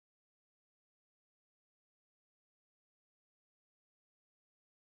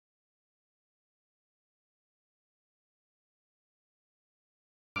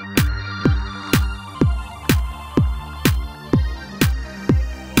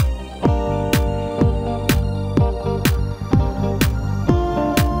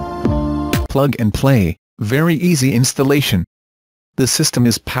plug and play, very easy installation. The system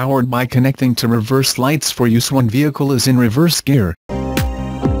is powered by connecting to reverse lights for use when vehicle is in reverse gear.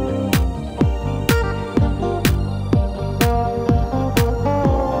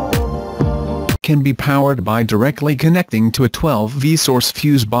 Can be powered by directly connecting to a 12V source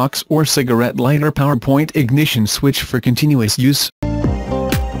fuse box or cigarette lighter power point ignition switch for continuous use.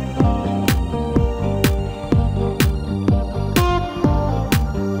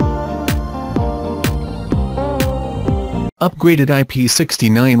 Upgraded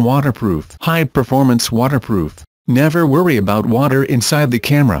IP69 waterproof. High performance waterproof. Never worry about water inside the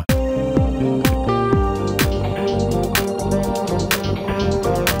camera.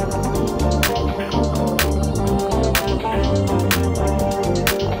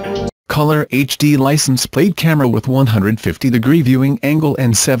 Color HD license plate camera with 150-degree viewing angle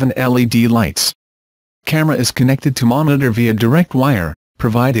and 7 LED lights. Camera is connected to monitor via direct wire,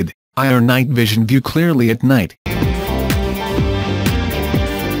 provided IR night vision view clearly at night.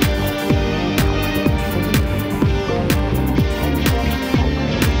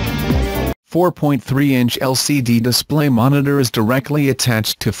 4.3-inch LCD display monitor is directly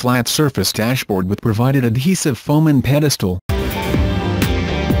attached to flat surface dashboard with provided adhesive foam and pedestal.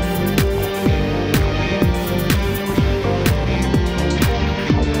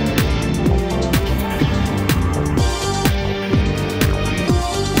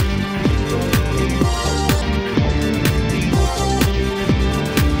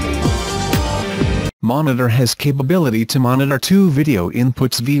 Monitor has capability to monitor 2 video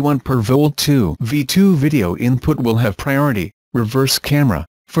inputs V1 per volt 2. V2 video input will have priority, reverse camera,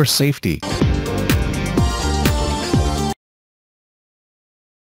 for safety.